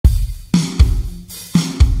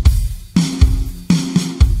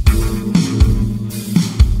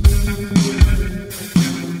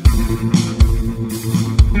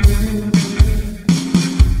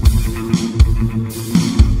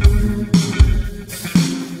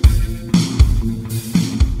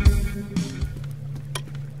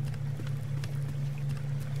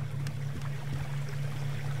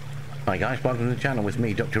Hi guys, welcome to the channel with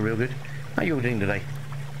me, Dr. Realgood. How are you all doing today?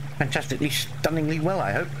 Fantastically, stunningly well,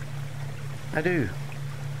 I hope. I do.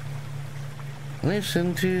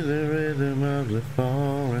 Listen to the rhythm of the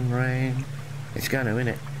falling rain. It's going to,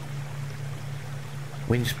 innit?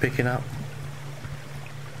 Wind's picking up.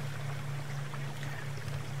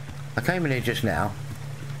 I came in here just now,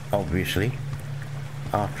 obviously,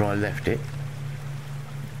 after I left it.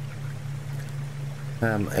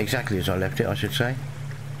 Exactly as I left it, I should say.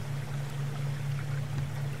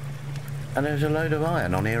 And there's a load of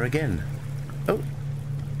iron on here again. Oh,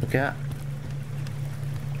 look at that.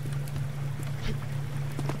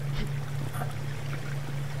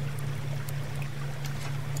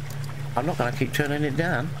 I'm not going to keep turning it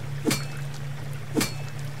down.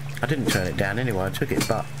 I didn't turn it down anyway, I took it,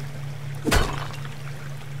 but...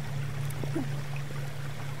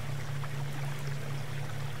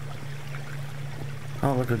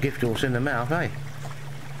 Oh, look, a gift horse in the mouth, eh?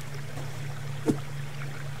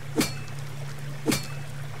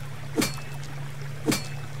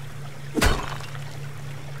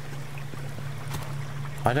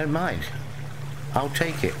 I don't mind. I'll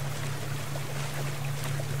take it.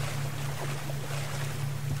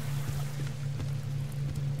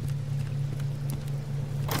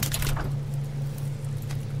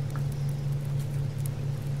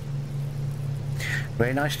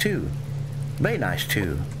 Very nice too. Very nice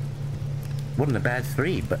too. Wasn't a bad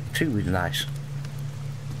 3, but 2 is nice.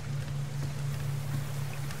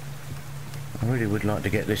 I really would like to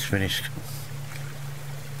get this finished.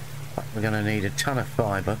 But we're going to need a ton of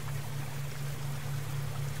fibre.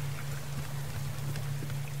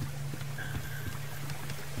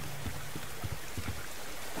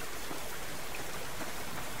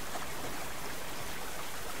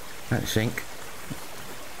 That sink.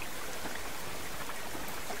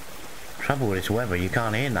 Trouble with this weather, you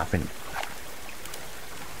can't hear nothing.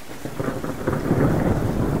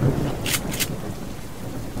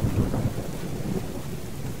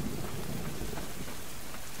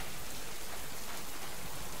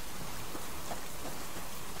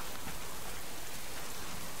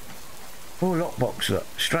 Oh, lockbox, look,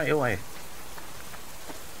 straight away.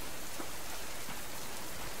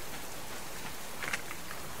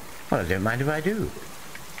 Well, I don't mind if I do.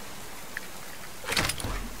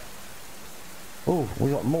 Oh, we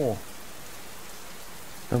got more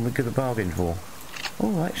than we could have bargained for.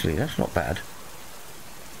 Oh, actually, that's not bad.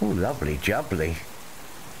 Oh, lovely jubbly.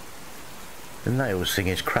 The nails thing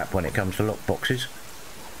is crap when it comes to lockboxes.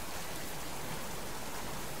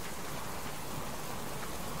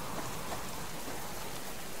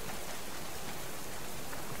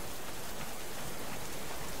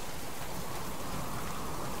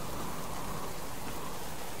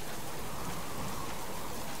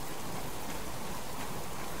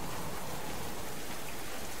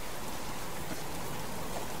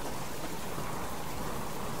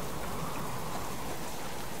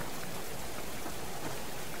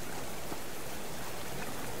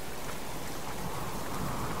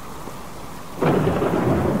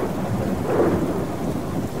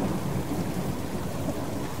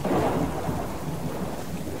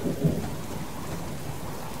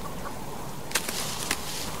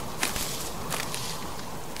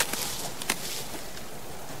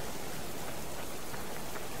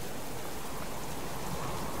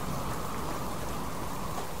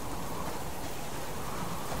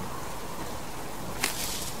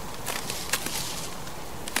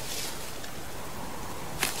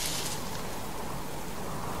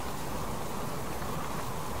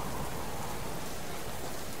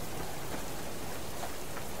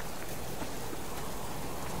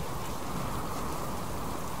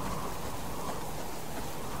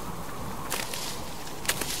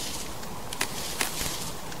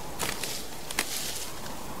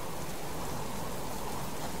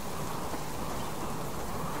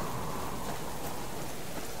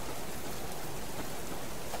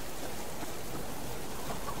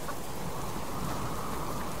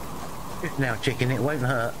 Now, chicken, it won't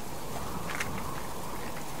hurt.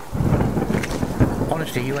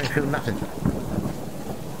 Honestly, you won't feel nothing.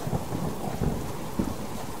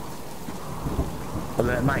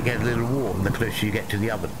 Although it might get a little warm the closer you get to the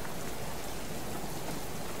oven.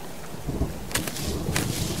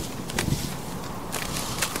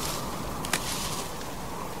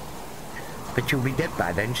 But you'll be dead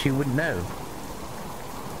by then, so you wouldn't know.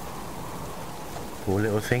 Poor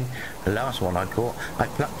little thing. The last one I caught, I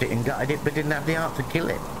plucked it and gutted it, but didn't have the heart to kill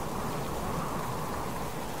it.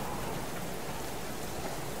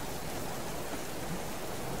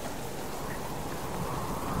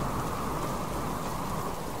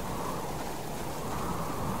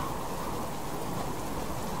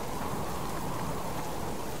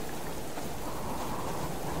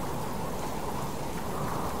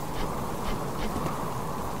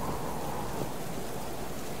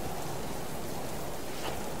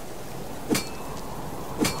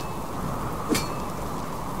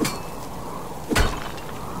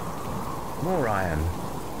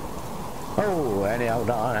 Oh, any old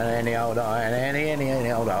iron, any old iron,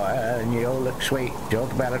 any old iron. You all look sweet.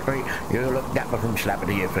 Talk about a treat. You look dapper from slapping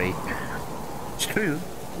to your feet. It's true.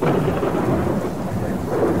 I'm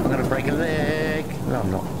gonna break a leg. No,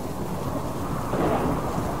 I'm not.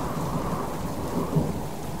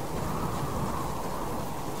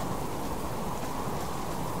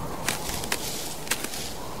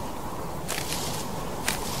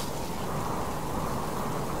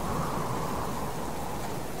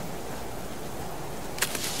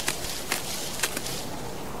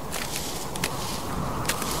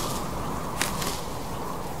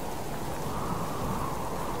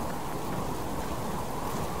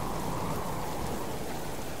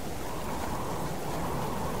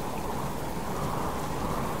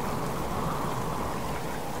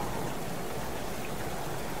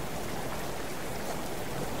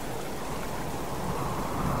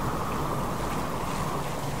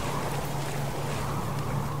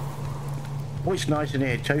 Oh, it's nice in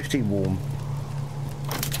here, toasty warm.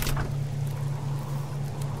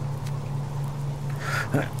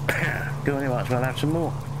 Go on, you might as well have some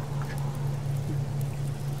more.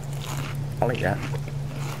 I'll eat that.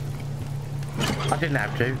 I didn't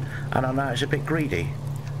have to, and I know it's a bit greedy,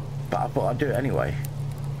 but I thought I'd do it anyway.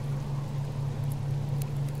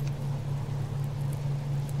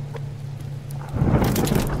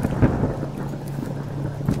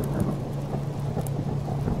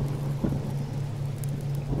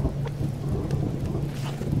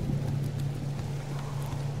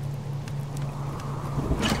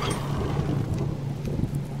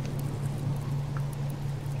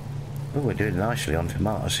 Oh, we're doing nicely on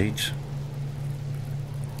tomato seeds.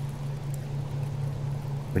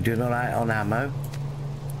 We're doing alright on ammo.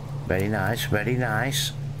 Very nice, very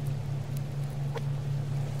nice.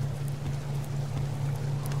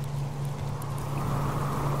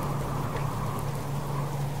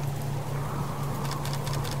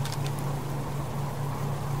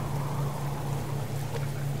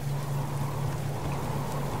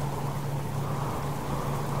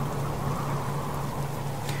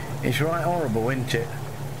 It's right horrible, isn't it?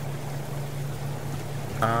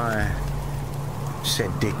 Aye,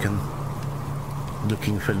 said Dickon,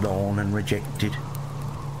 looking forlorn and rejected,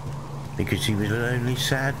 because he was a lonely,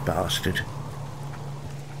 sad bastard.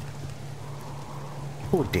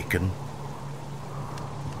 Poor Dickon.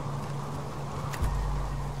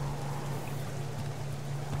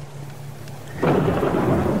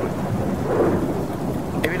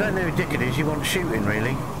 If you don't know who Dickon is, you want shooting,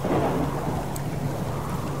 really.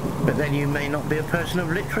 But then you may not be a person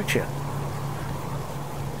of literature.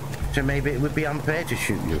 So maybe it would be unfair to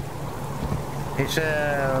shoot you. It's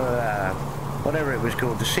whatever it was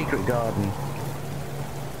called, the secret garden.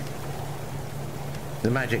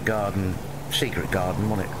 The magic garden, secret garden,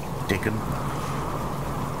 wasn't it, Dickon?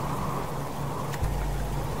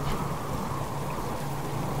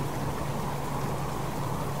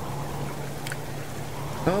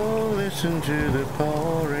 Oh, listen to the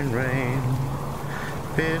pouring rain.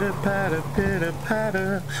 Pitter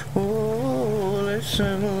patter, oh,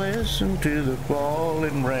 listen, listen to the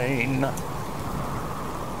falling rain.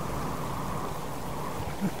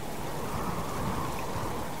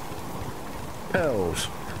 Pearls,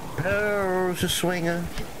 pearls a swinger.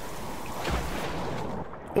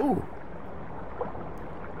 Ooh,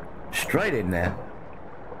 straight in there.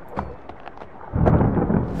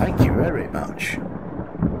 Thank you very much.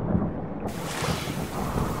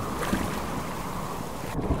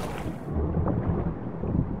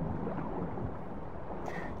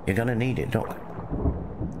 You're gonna need it, Doc.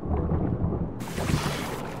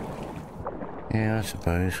 Yeah, I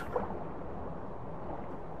suppose.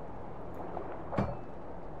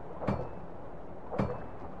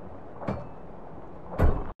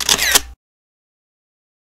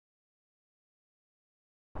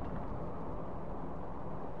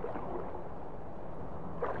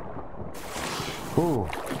 Ooh,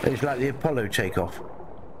 it's like the Apollo takeoff,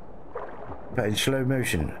 but in slow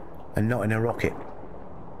motion and not in a rocket.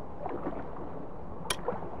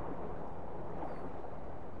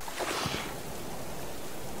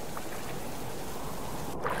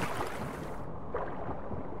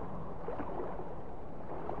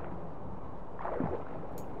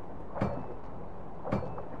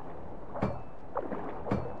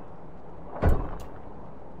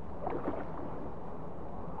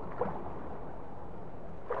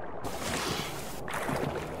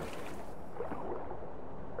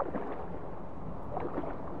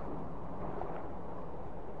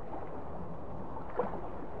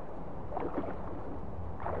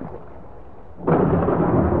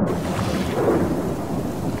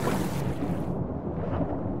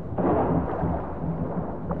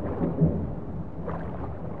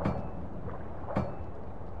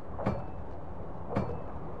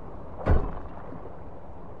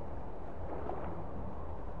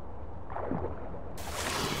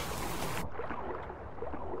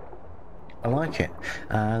 like it.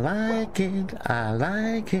 I like it. I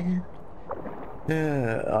like it.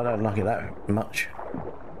 Yeah, I don't like it that much.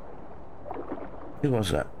 Who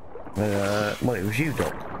was that? Well, it was you,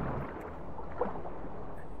 Doc.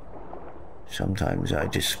 Sometimes I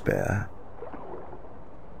despair.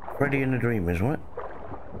 Freddy and the Dreamers, what?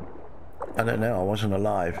 I don't know, I wasn't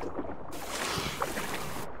alive.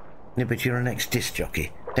 Yeah, but you're an ex-disc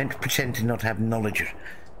jockey. Don't pretend to not have knowledge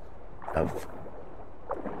of...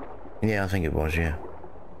 Yeah, I think it was, yeah.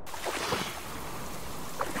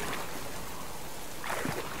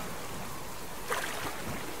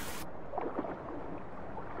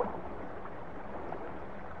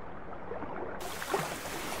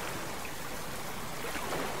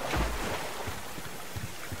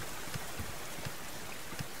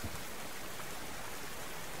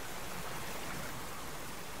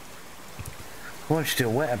 Well, it's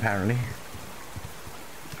still wet, apparently.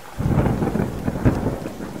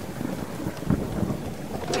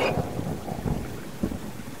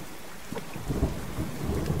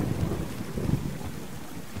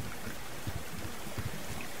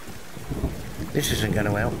 This isn't going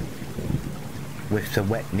to help with the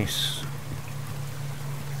wetness.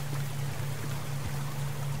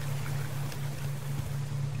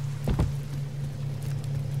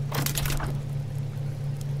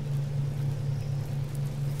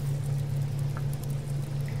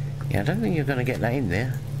 Yeah, I don't think you're going to get that in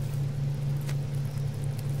there.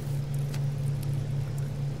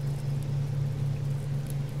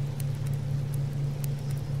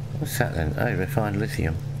 What's that then? Oh, refined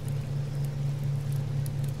lithium.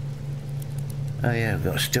 Oh yeah, we've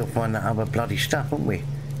got to still find that other bloody stuff, haven't we?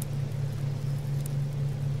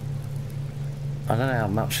 I don't know how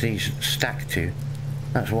much these stack to.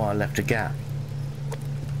 That's why I left a gap.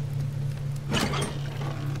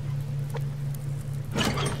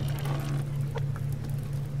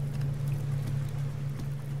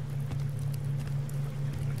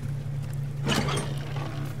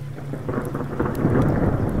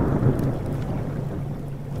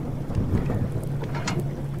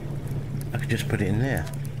 Just put it in there.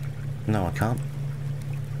 No, I can't.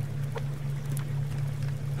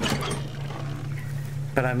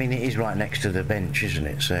 But I mean, it is right next to the bench, isn't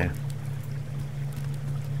it? So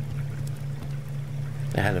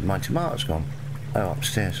the hell have my tomatoes gone? Oh,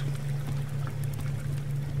 upstairs.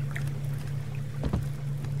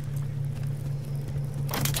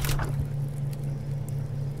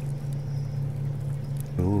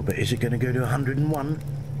 Oh, but is it going to go to 101?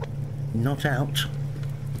 Not out.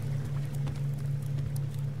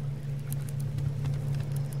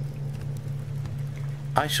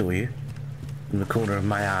 I saw you in the corner of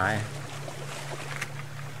my eye.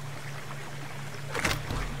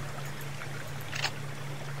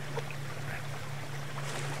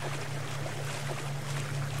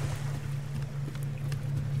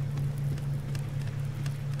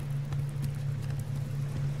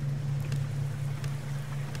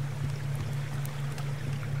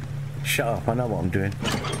 Shut up, I know what I'm doing.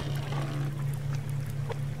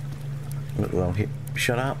 Look, well,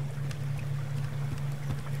 shut up.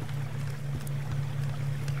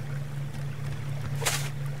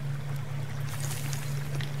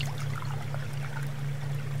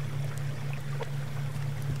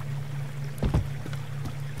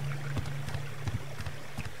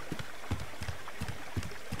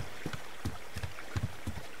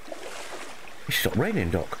 It stopped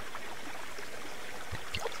raining, Doc.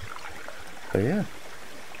 Oh yeah.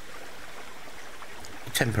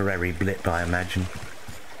 Temporary blip, I imagine.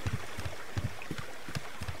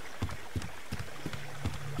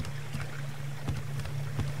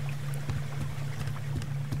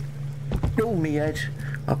 Oh, me head.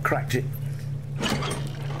 I cracked it.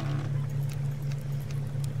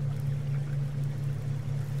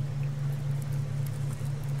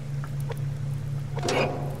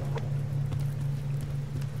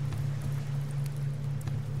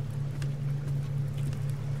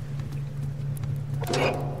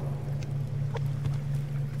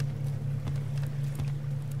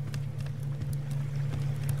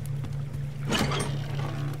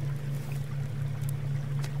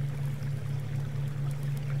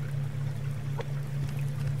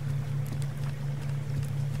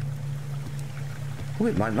 Oh,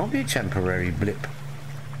 it might not be a temporary blip.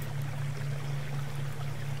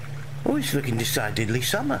 Oh, it's looking decidedly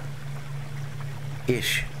summer-ish.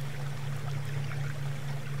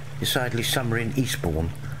 Decidedly summer in Eastbourne.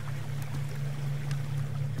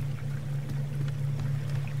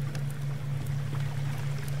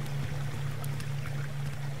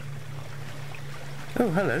 Oh,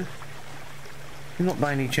 hello. You're not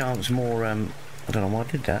by any chance more, I don't know why I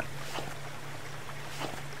did that.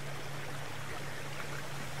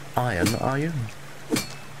 iron, are you?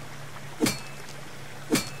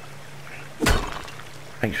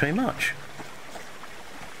 Thanks very much.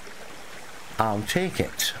 I'll take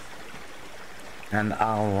it. And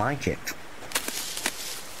I'll like it.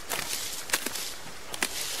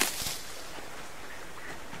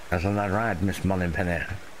 That's another ride, Miss Moneypenny.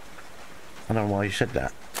 I don't know why you said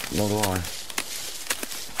that. Nor do I.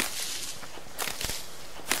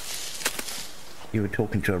 You were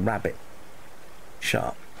talking to a rabbit. Shut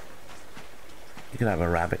up. You could have a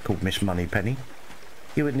rabbit called Miss Moneypenny.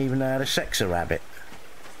 You wouldn't even know how to sex a rabbit.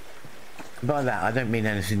 By that, I don't mean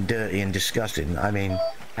anything dirty and disgusting. I mean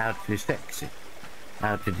how to sex it.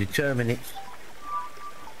 How to determine it.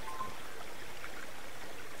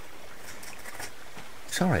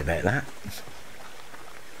 Sorry about that.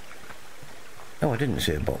 Oh, I didn't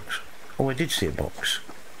see a box. Oh, I did see a box.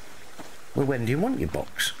 Well, when do you want your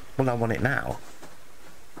box? Well, I want it now.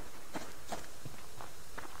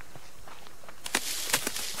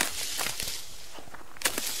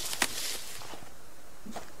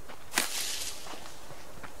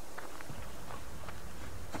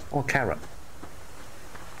 Or carrot.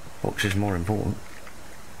 Box is more important.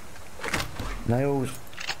 Nails,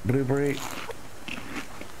 blueberry,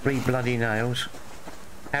 3 bloody nails,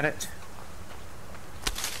 carrot,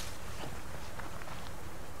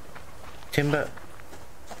 timber,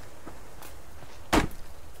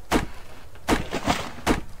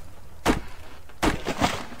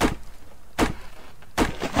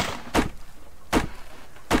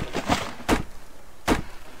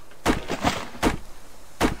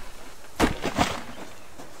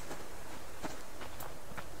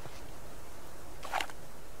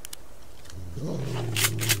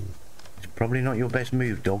 probably not your best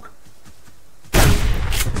move, dog.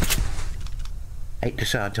 Hate to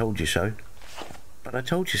say I told you so, but I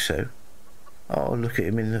told you so. Oh, look at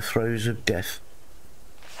him in the throes of death.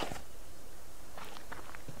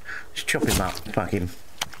 Let's chop him up, fuck him.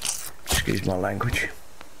 Excuse my language.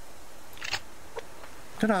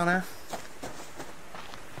 Ta-da now.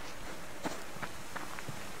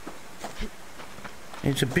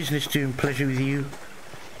 It's a business doing pleasure with you.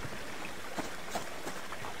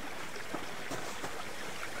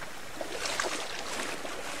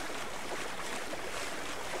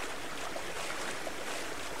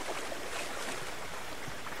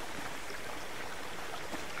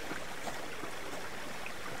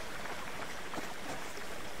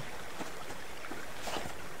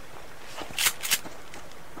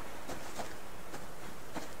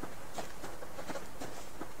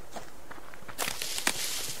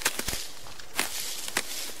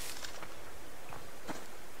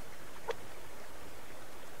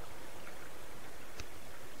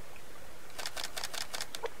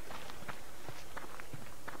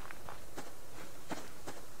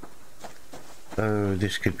 Oh,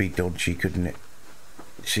 this could be dodgy, couldn't it?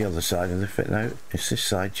 It's the other side of the fit. No, it's this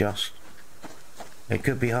side just. It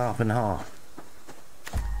could be half and half.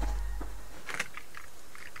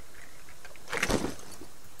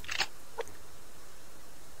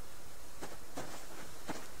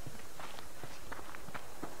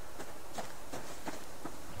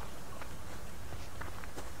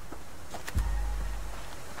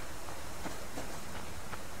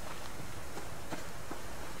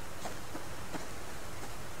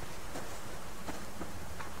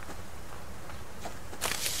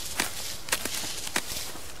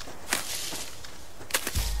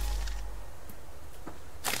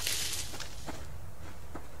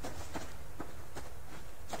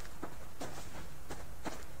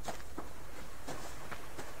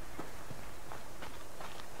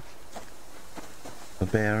 A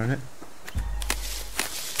bear in it.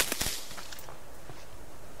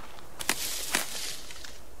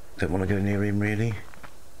 Don't want to go near him really.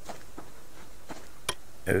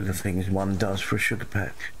 Oh, the things one does for a sugar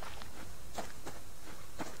pack.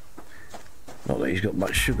 Not that he's got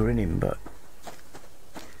much sugar in him, but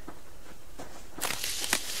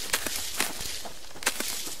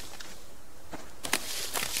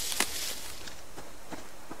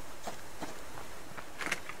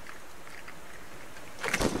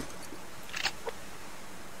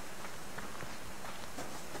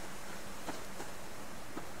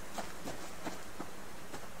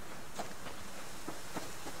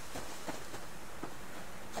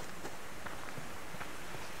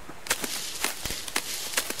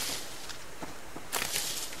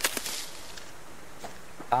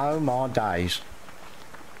oh my days.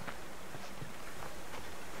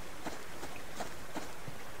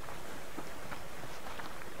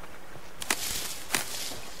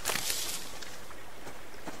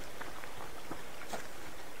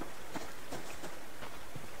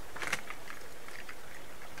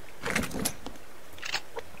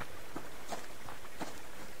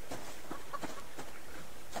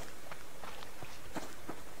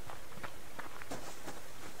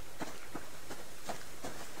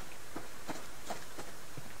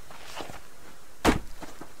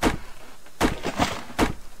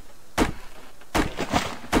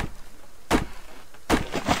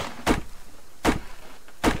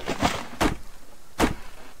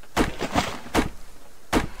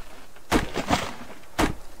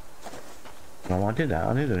 Oh, I did that.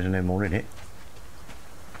 I knew there was no more in it.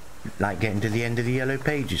 Like getting to the end of the yellow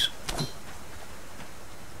pages.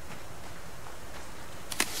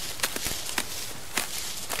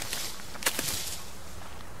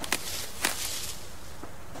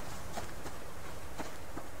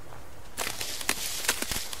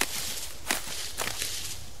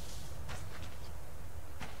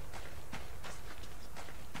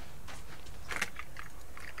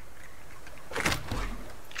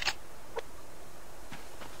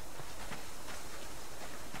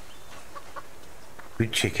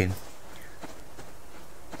 Good chicken.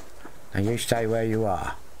 Now you stay where you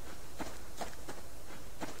are.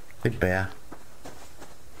 Good bear.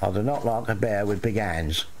 I do not like a bear with big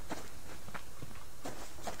hands.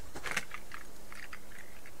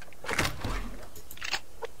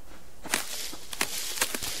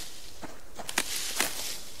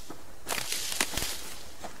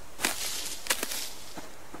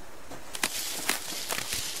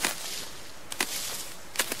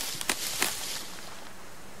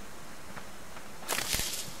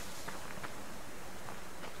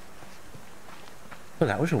 Well,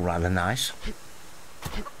 that was all rather nice.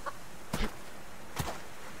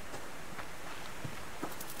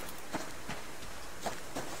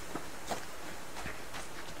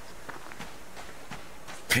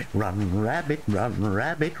 Run, rabbit, run,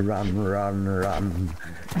 rabbit, run, run, run.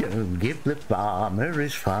 Don't give the farmer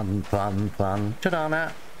his fun, fun, fun. Ta-da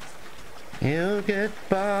now. He'll get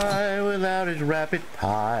by without his rabbit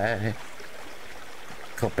pie.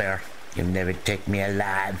 Come here. You'll never take me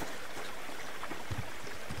alive.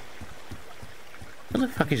 What the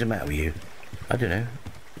fuck is the matter with you? I don't know.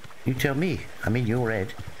 You tell me. I'm in your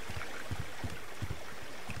head.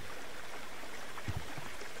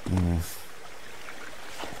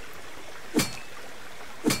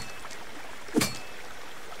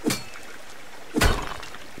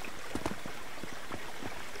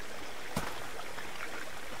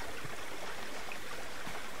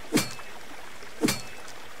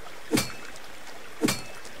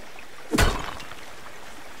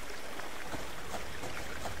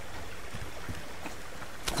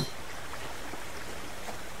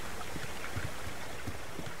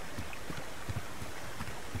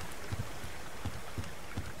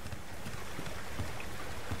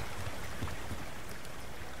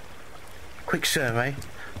 Quick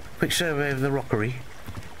survey of the rockery.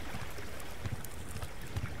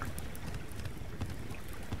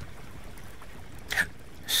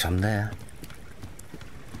 Some there.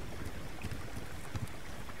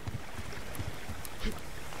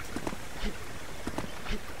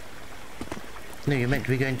 No, you're meant to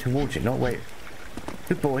be going towards it, not wait.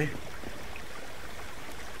 Good boy.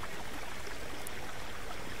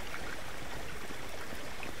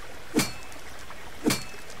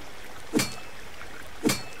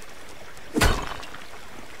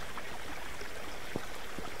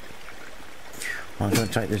 I'm going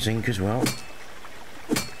to take the zinc as well.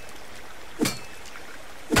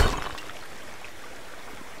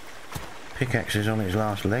 Pickaxe is on its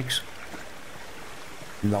last legs.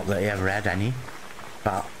 Not that he ever had any,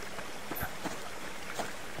 but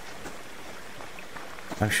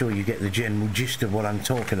I'm sure you get the general gist of what I'm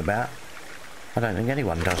talking about. I don't think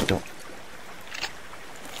anyone does, Doc.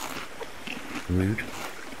 Rude.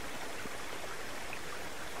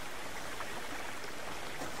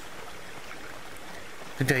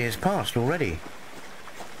 The day has passed already.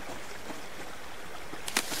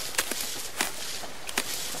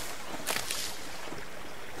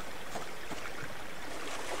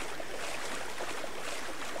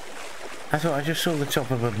 I thought I just saw the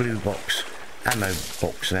top of a blue box, ammo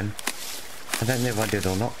box then. I don't know if I did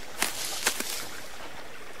or not.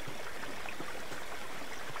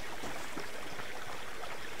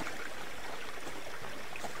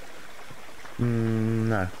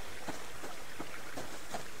 No.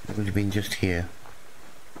 It would have been just here.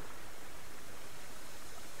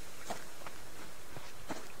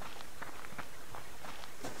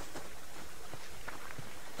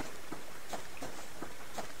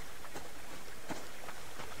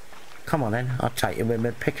 Come on then, I'll take you with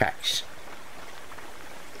my pickaxe.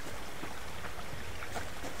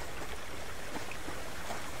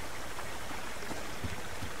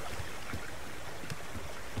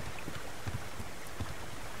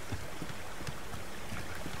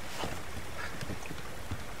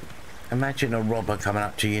 Imagine a robber coming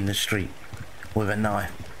up to you in the street with a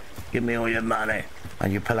knife. Give me all your money.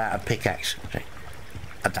 And you pull out a pickaxe.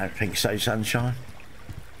 I don't think so, sunshine.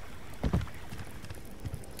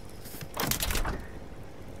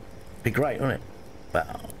 Be great, wouldn't it?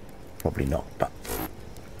 Well, probably not, but...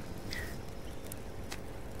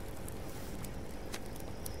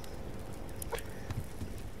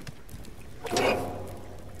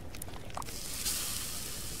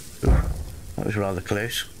 was rather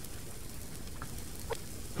close.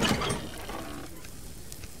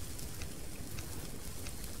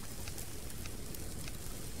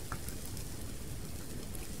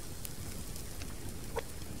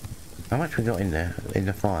 How much we got in there, in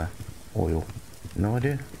the fire? Oil. No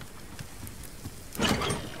idea.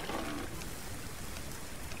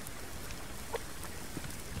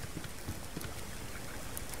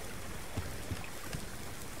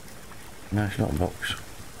 No, it's not a box.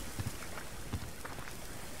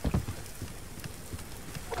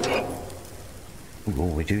 Oh,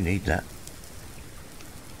 we do need that.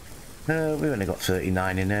 We've only got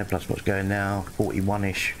 39 in there, plus what's going now,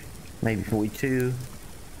 41-ish, maybe 42.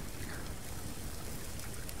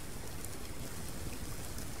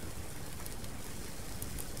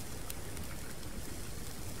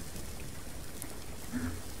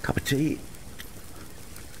 Cup of tea.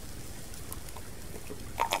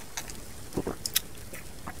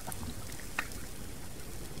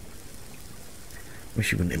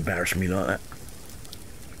 Wish you wouldn't embarrass me like that.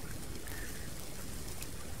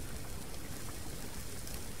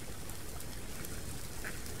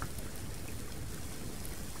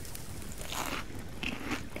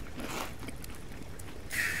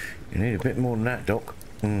 You need a bit more than that, Doc.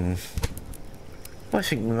 I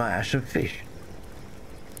think we might have some fish.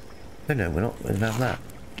 Oh no, we're not going to have that.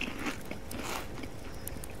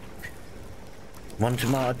 1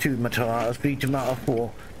 tomato, 2 tomatoes, 3 tomato,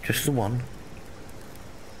 4. Just the one.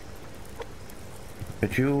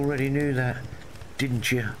 But you already knew that,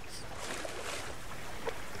 didn't you?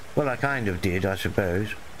 Well, I kind of did, I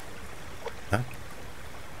suppose. Huh?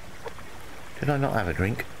 Did I not have a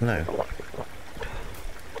drink? No.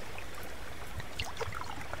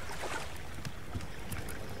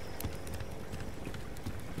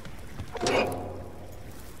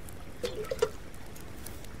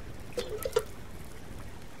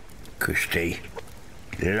 Cushy.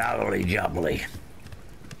 Lovely jubbly.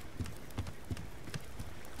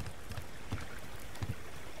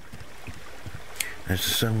 As the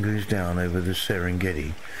sun goes down over the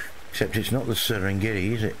Serengeti. Except it's not the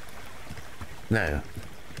Serengeti, is it? No.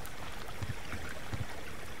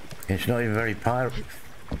 It's not even very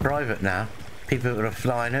private now. People are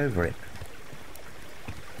flying over it.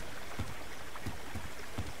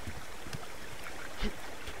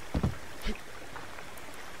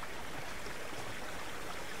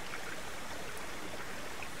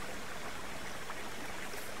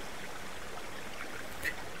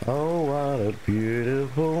 Oh, what a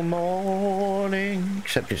beautiful morning.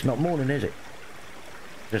 Except it's not morning, is it?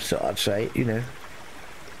 Just thought I'd say, you know.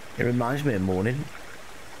 It reminds me of morning.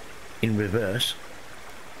 In reverse.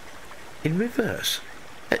 In reverse?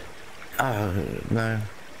 Oh, no.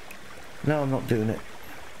 No, I'm not doing it.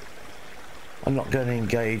 I'm not going to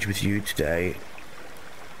engage with you today.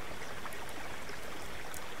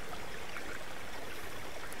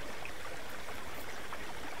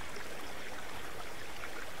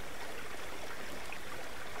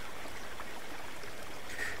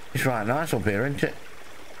 It's right nice up here, isn't it?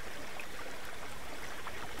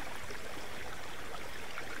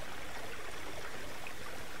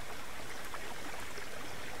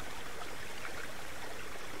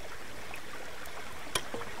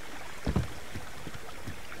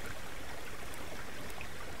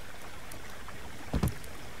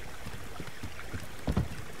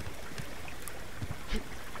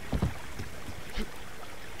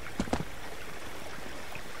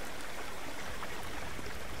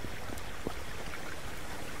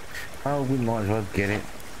 Oh, we might as well get it.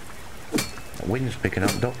 The wind's picking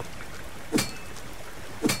up, Doc.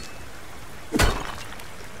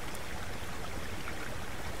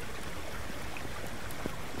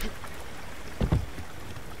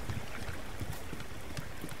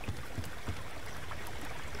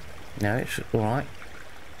 No, it's alright.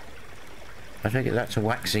 I take it that's a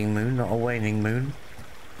waxing moon, not a waning moon.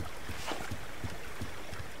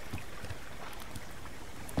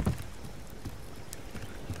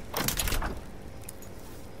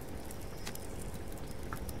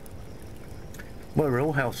 We're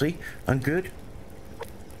all healthy and good.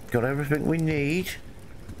 Got everything we need.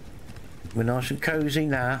 We're nice and cosy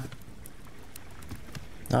now.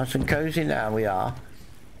 Nice and cosy now we are.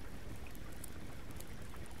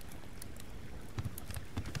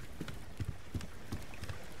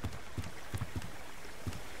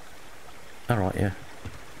 Alright, yeah.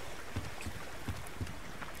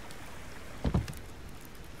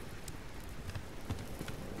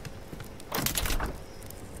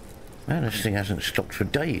 Man, this thing hasn't stopped for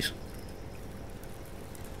days.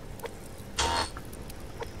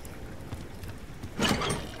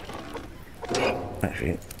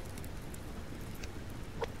 Actually,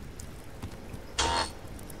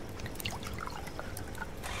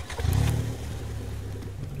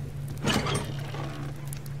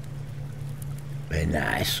 Very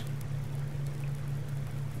nice.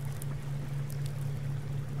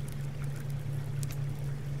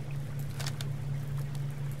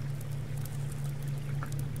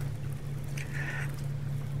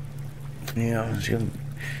 Yeah,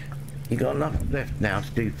 you got enough left now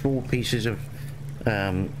to do 4 pieces of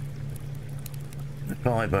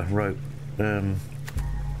fibre rope. Because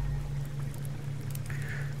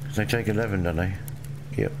they take 11, don't they?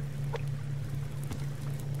 Yep.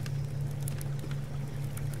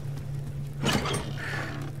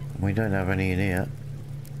 We don't have any in here.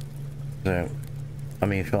 So, I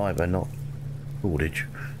mean fibre, not cordage.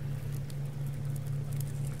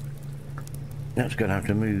 That's going to have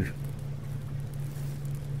to move.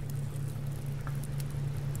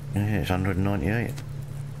 Yeah, it's 198.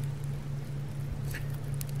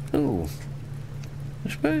 Oh, I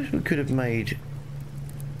suppose we could have made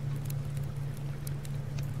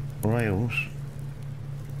rails.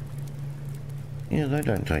 Yeah, they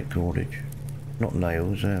don't take cordage. Not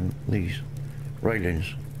nails, these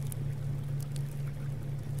railings.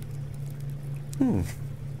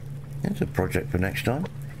 That's a project for next time.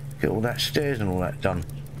 Get all that stairs and all that done.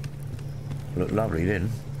 Look lovely then.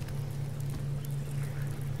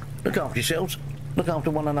 Look after yourselves. Look after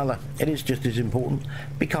one another. It is just as important.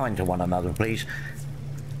 Be kind to one another, please.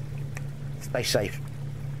 Stay safe.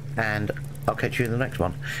 And I'll catch you in the next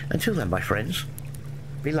one. Until then, my friends,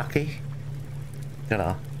 be lucky.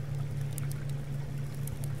 Ta-da.